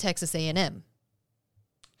Texas, Texas A&M?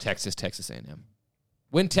 Texas A&M.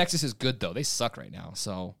 When Texas is good, though. They suck right now,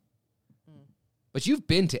 so. But you've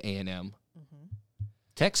been to A&M.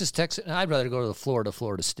 Texas. I'd rather go to the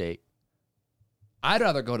Florida State. I'd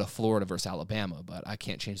rather go to Florida versus Alabama, but I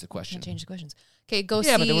can't change the question. Can't change the questions. Okay, go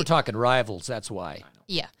Yeah, see. but we're talking rivals. That's why.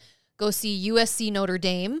 Yeah. Go see USC Notre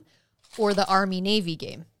Dame or the Army-Navy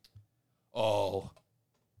game. Oh,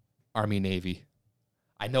 Army-Navy.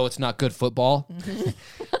 I know it's not good football,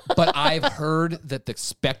 but I've heard that the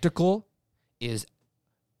spectacle is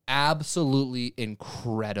absolutely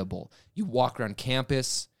incredible. You walk around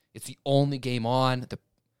campus. It's the only game on. The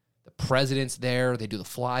president's there. They do the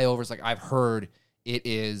flyovers. Like, I've heard it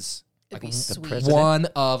is It'd be like sweet. president? one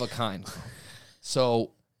of a kind.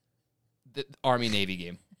 So, the Army-Navy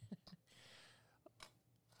game.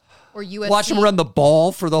 Or USC. Watch them run the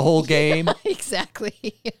ball for the whole game. Exactly.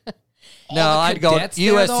 No, All the I'd go cadets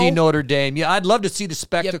there, USC though? Notre Dame. Yeah, I'd love to see the You have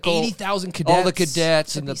spectacle. 80,000 cadets. All the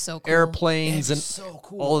cadets and That'd the be so cool. airplanes That'd and be so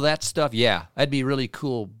cool. all of that stuff. Yeah, that'd be really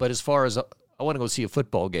cool. But as far as I want to go see a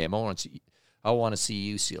football game, I want to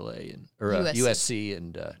see UCLA or USC. USC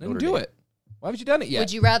and Then Notre do Dame. it. Why haven't you done it yet?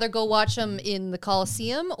 Would you rather go watch them in the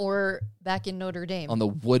Coliseum or back in Notre Dame? On the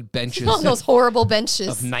wood benches On those horrible of benches.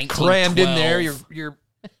 1912. Crammed in there. Your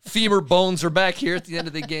femur bones are back here at the end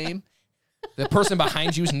of the game. The person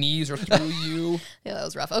behind you's knees are through you. Yeah, that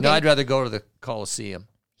was rough. Okay, No, I'd rather go to the Coliseum.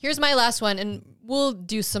 here's my last one, and we'll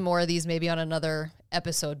do some more of these maybe on another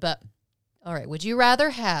episode. But, all right, would you rather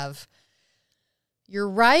have your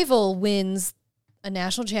rival wins a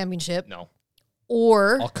national championship No.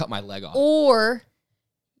 or I'll cut my leg off. or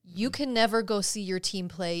you can never go see your team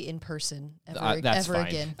play in person That's ever fine.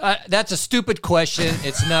 again? That's a stupid question.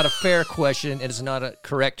 It's not a fair question. It's not a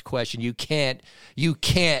correct question. You can't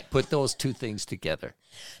put those two things together.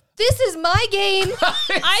 This is my game.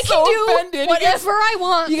 I so can do offended. whatever I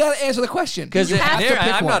want. You got to answer the question. Because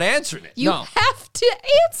I'm not answering it. You have to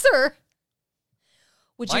answer.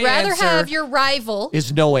 Would you rather have your rival?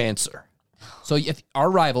 Is no answer. So if our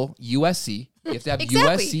rival, USC, you have to have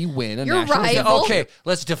Exactly. USC win a Your national rival. championship. Okay,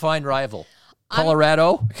 let's define rival.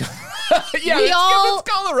 Colorado? Yeah, it's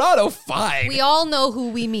Colorado. Fine. We all know who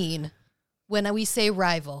we mean when we say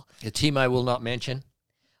rival. A team I will not mention.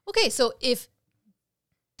 Okay, so if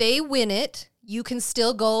they win it, you can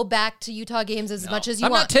still go back to Utah games as much as you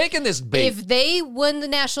I'm want. not taking this bait. If they win the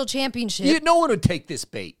national championship, No one would take this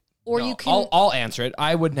bait. or No, you can. I'll answer it.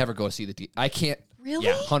 I would never go see the team. I can't. Really?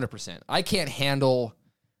 Yeah, 100%. I can't handle.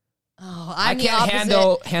 Oh, I I'm the can't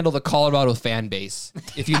opposite. handle the Colorado fan base,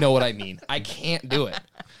 if you know what I mean. I can't do it.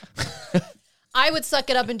 I would suck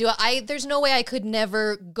it up and do it. There's no way I could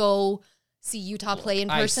never go see Utah play in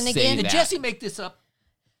I person say again. that. Did Jesse make this up?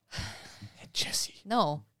 Jesse.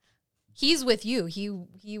 No, he's with you.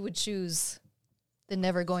 He would choose the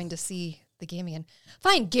never going to see the game again.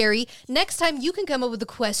 Fine, Gary. Next time you can come up with the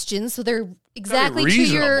questions so they're exactly to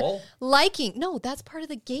your reasonable. liking. No, that's part of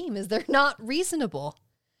the game. Is they're not reasonable.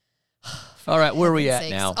 All right, where are we at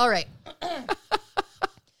Sakes. now? All right.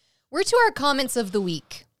 We're to our comments of the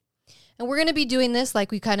week. And we're going to be doing this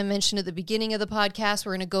like we kind of mentioned at the beginning of the podcast.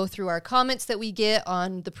 We're going to go through our comments that we get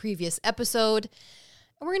on the previous episode.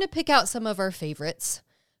 And we're going to pick out some of our favorites.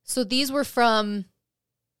 So these were from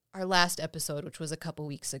our last episode, which was a couple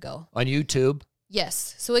weeks ago. On YouTube?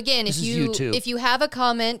 Yes. So again, This is YouTube. if you have a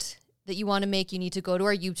comment that you want to make, you need to go to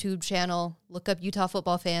our YouTube channel, look up Utah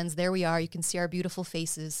Football Fans. There we are. You can see our beautiful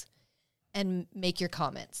faces and make your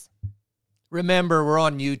comments. Remember, we're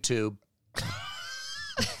on YouTube.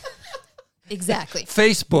 Exactly.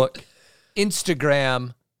 Facebook,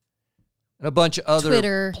 Instagram, and a bunch of other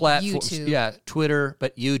Twitter, platforms. YouTube. Yeah, Twitter,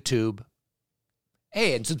 but YouTube.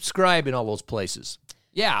 Hey, and subscribe in all those places.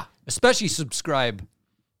 Yeah. Especially subscribe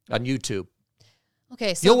on YouTube.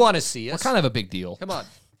 Okay, so You'll want to see us. We're kind of a big deal. Come on.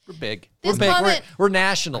 We're big. This We're big. comment- We're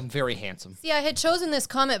national. I'm very handsome. see, I had chosen this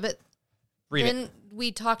comment, but Read then it.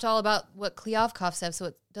 we talked all about what Kliavkoff said, so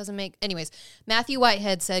it doesn't make... Anyways, Matthew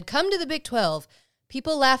Whitehead said, come to the Big 12.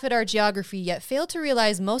 People laugh at our geography, yet fail to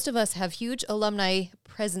realize most of us have huge alumni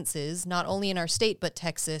presences, not only in our state, but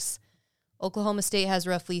Texas. Oklahoma State has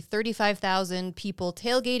roughly 35,000 people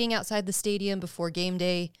tailgating outside the stadium before game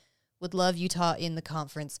day. Would love Utah in the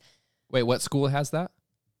conference. Wait, what school has that?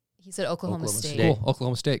 He said Oklahoma State. State. Cool.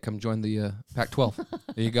 Oklahoma State. Come join the Pac-12.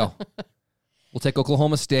 There you go. We'll take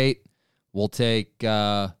Oklahoma State. We'll take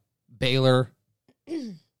Baylor.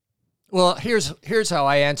 Well, here's how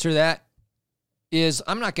I answer that.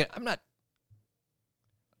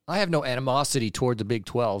 I have no animosity toward the Big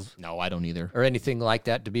 12 No, I don't either. or anything like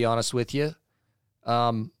that, to be honest with you.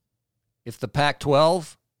 If the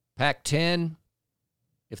Pac-12, Pac-10,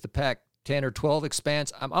 if the Pac-10 or 12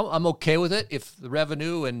 expands, I'm okay with it if the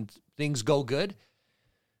revenue and things go good.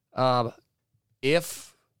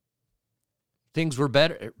 If things were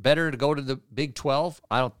better to go to the Big 12,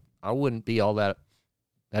 I wouldn't be all that.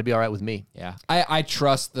 That'd be all right with me. Yeah. I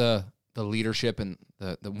trust the leadership and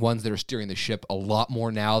the ones that are steering the ship a lot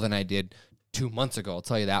more now than I did 2 months ago. I'll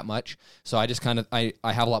tell you that much. So I just kind of, I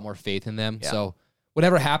have a lot more faith in them. Yeah. So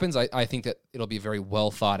whatever happens, I think that it'll be very well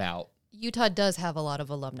thought out. Utah does have a lot of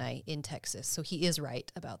alumni in Texas, so he is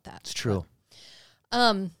right about that. It's true.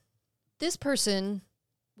 This person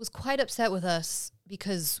was quite upset with us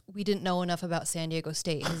because we didn't know enough about San Diego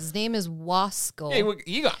State. His name is Waskell. Hey,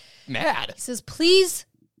 you got mad. He says, please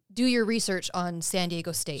do your research on San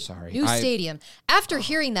Diego State. Sorry. New stadium. After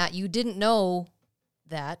hearing that you didn't know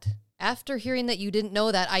that,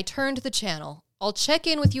 I turned the channel. I'll check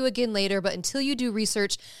in with you again later, but until you do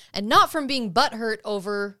research, and not from being butthurt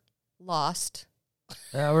over lost,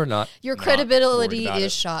 No, we're not. your Not credibility worried about is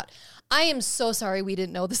it. shot. I am so sorry we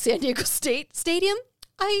didn't know the San Diego State Stadium.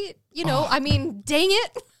 I mean, dang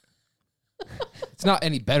it. It's not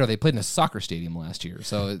any better. They played in a soccer stadium last year.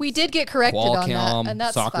 So We did get corrected on that, Qualcomm, and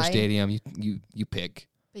that's soccer fine. stadium. You pick.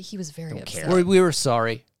 But he was very Don't upset. care. We were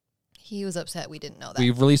sorry. He was upset we didn't know that.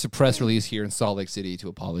 We've released a press release here in Salt Lake City to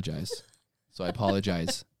apologize. So I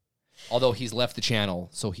apologize. Although he's left the channel,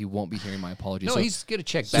 so he won't be hearing my apologies. No, So, he's going to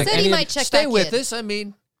check He back. said he might check stay back with in. us. I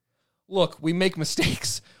mean, look, we make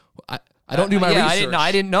mistakes. I don't do my yeah, research.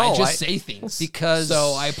 I didn't know. I just say things because-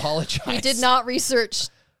 So I apologize. We did not research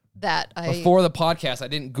that. Before the podcast, I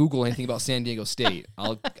didn't Google anything about San Diego State.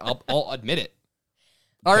 I'll admit it.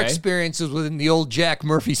 our Okay. experiences within the old Jack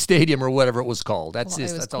Murphy Stadium or whatever it was called. That's Well,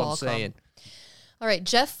 it was that's all I'm Qualcomm. saying. All right,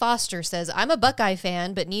 Jeff Foster says, I'm a Buckeye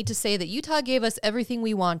fan, but need to say that Utah gave us everything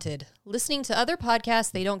we wanted. Listening to other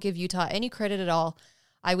podcasts, they don't give Utah any credit at all.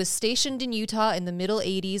 I was stationed in Utah in the middle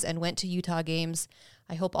 80s and went to Utah games.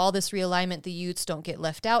 I hope all this realignment, the Utes don't get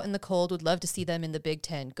left out in the cold. Would love to see them in the Big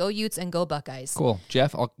 10. Go Utes and go Buckeyes. Cool.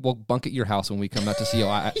 Jeff, we'll bunk at your house when we come out to see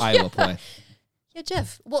Iowa play. Yeah,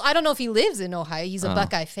 Jeff. Well, I don't know if he lives in Ohio. He's a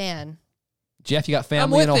Buckeye fan. Jeff, you got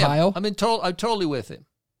family in Ohio? I'm totally with him.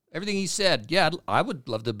 Everything he said. Yeah, I would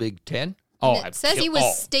love the Big 10. And it says he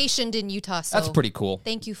was stationed in Utah. So that's pretty cool.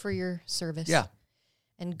 Thank you for your service. Yeah.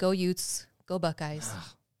 And go Utes, go Buckeyes.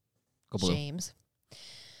 Go Blue. James.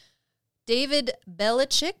 David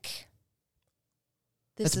Belichick.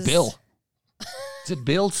 That's Bill. Is it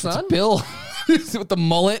Bill's son? It's Bill. With the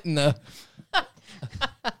mullet and the...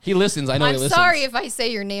 He listens. I know he listens. I'm sorry if I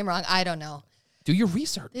say your name wrong. I don't know. Do your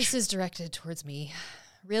research. This is directed towards me.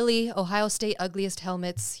 Really? Ohio State ugliest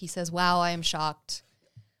helmets. He says, wow, I am shocked.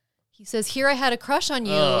 He says, here I had a crush on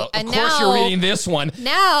you. And of course you're reading this one.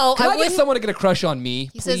 Now Can I get someone to get a crush on me,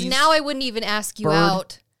 He says, now I wouldn't even ask you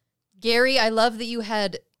out. Gary, I love that you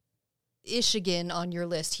had Michigan on your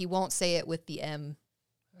list. He won't say it with the M.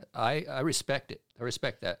 I respect it. I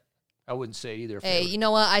respect that. I wouldn't say either. Hey, you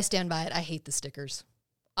know what? I stand by it. I hate the stickers.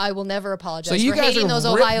 I will never apologize so you for guys hating those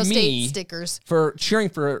Ohio State stickers. For cheering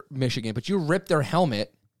for Michigan, but you ripped their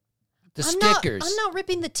helmet. Stickers. I'm not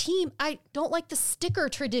ripping the team. I don't like the sticker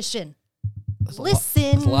tradition. There's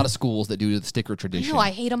a lot of schools that do the sticker tradition. No,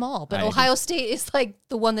 I hate them all. But Ohio State is like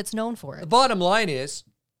the one that's known for it. The bottom line is,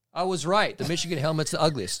 I was right. The Michigan helmet's the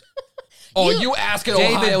ugliest. You ask an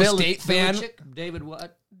Ohio State fan? David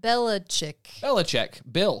what? Belichick.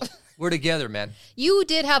 Bill. We're together, man. You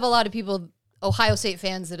did have a lot of people, Ohio State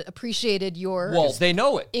fans, that appreciated your... Well, they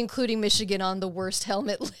know it. Including Michigan on the worst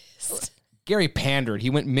helmet list. Gary pandered. He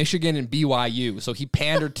went Michigan and BYU, so he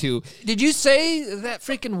pandered to... Did you say that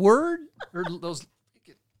freaking word? Or those...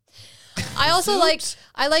 I also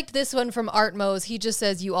liked this one from Art Mose. He just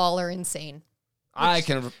says, you all are insane. Is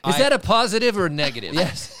that a positive or a negative?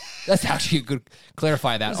 Yes. That's actually a good...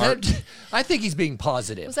 Clarify that, Art. I think he's being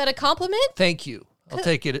positive. Was that a compliment? Thank you. I'll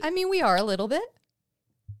take it. I mean, we are a little bit.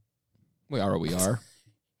 We are what we are.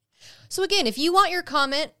 So again, if you want your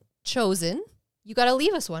comment chosen, you got to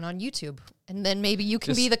leave us one on YouTube. And then maybe you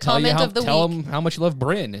can be the comment of the week. Tell them how much you love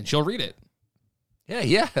Bryn, and she'll read it.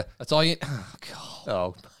 Yeah. That's all you... Oh, God.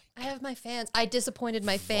 Oh. I have my fans. I disappointed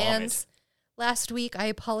my fans last week. I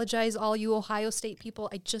apologize, all you Ohio State people.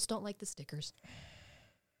 I just don't like the stickers.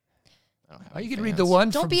 You can read the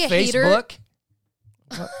one from be a Facebook.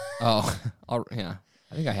 Yeah.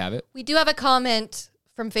 I think I have it. We do have a comment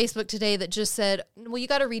from Facebook today that just said, well, you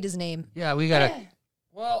got to read his name. Yeah, we got to...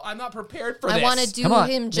 Well, I'm not prepared for this. I want to do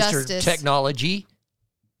him justice. Mr. Technology.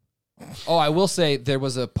 Oh, I will say there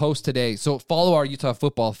was a post today. So follow our Utah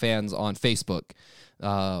football fans on Facebook.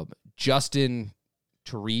 Justin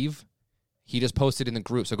Tareve, he just posted in the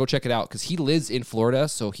group. So go check it out because he lives in Florida.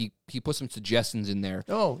 So he put some suggestions in there.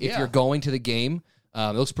 Oh, yeah. If you're going to the game,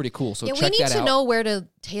 it looks pretty cool. So check that out. We need to know where to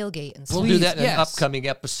tailgate and stuff. We'll do that in an upcoming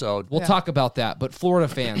episode. We'll talk about that. But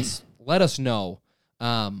Florida fans, let us know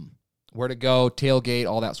where to go, tailgate,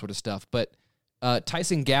 all that sort of stuff. But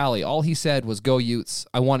Tyson Galley, all he said was, go Utes.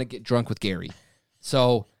 I want to get drunk with Gary.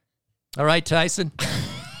 So, all right, Tyson.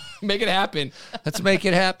 Make it happen. Let's make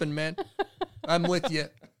it happen, man. I'm with you.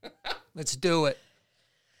 Let's do it.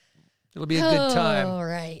 It'll be a good time. All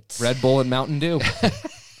right. Red Bull and Mountain Dew.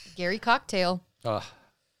 Gary cocktail.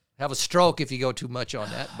 Have a stroke if you go too much on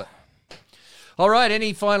that. But all right,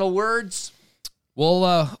 any final words?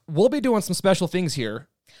 We'll be doing some special things here.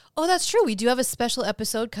 Oh, that's true. We do have a special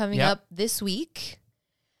episode coming up this week.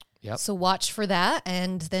 Yep. So watch for that,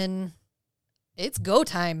 and then it's go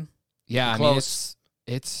time. Yeah, close.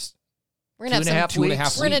 It's we're gonna have 2.5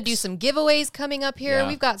 weeks. We're gonna do some giveaways coming up here. Yeah.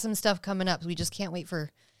 We've got some stuff coming up. We just can't wait for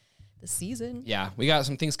the season. Yeah, we got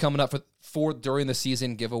some things coming up for during the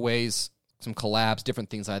season, giveaways, some collabs, different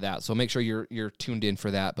things like that. So make sure you're tuned in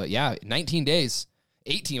for that. But yeah, 19 days,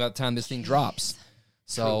 18 by the time this thing drops.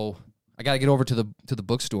 So I got to get over to the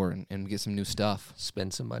bookstore and get some new stuff.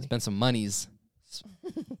 Spend some money. Spend some monies.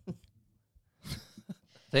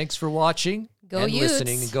 Thanks for watching and Utes.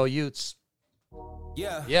 Listening, and go Utes.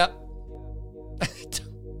 Yeah. Yep.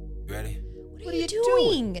 Ready? What are you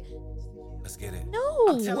doing? Let's get it. No.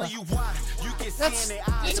 I'm telling you why. You can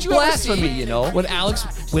That's blasphemy, you know. When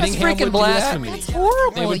Alex Whittingham freaking would blasphemy. do that, That's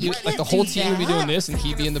horrible. they would do, You like can't the whole do team would be that. doing this, and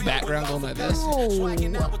he'd be in the background going like this. No.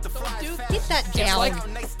 Dude, get that down.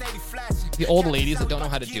 the old ladies that don't know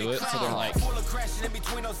how to do it, so they're like, the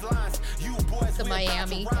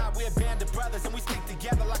Miami.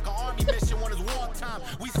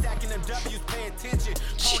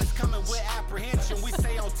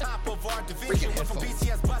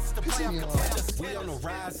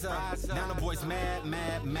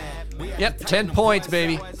 Yep, 10 points,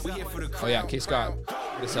 baby. oh yeah, K. Scott,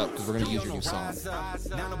 get this up because we're gonna use your new song.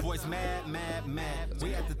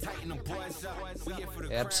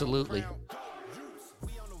 Absolutely.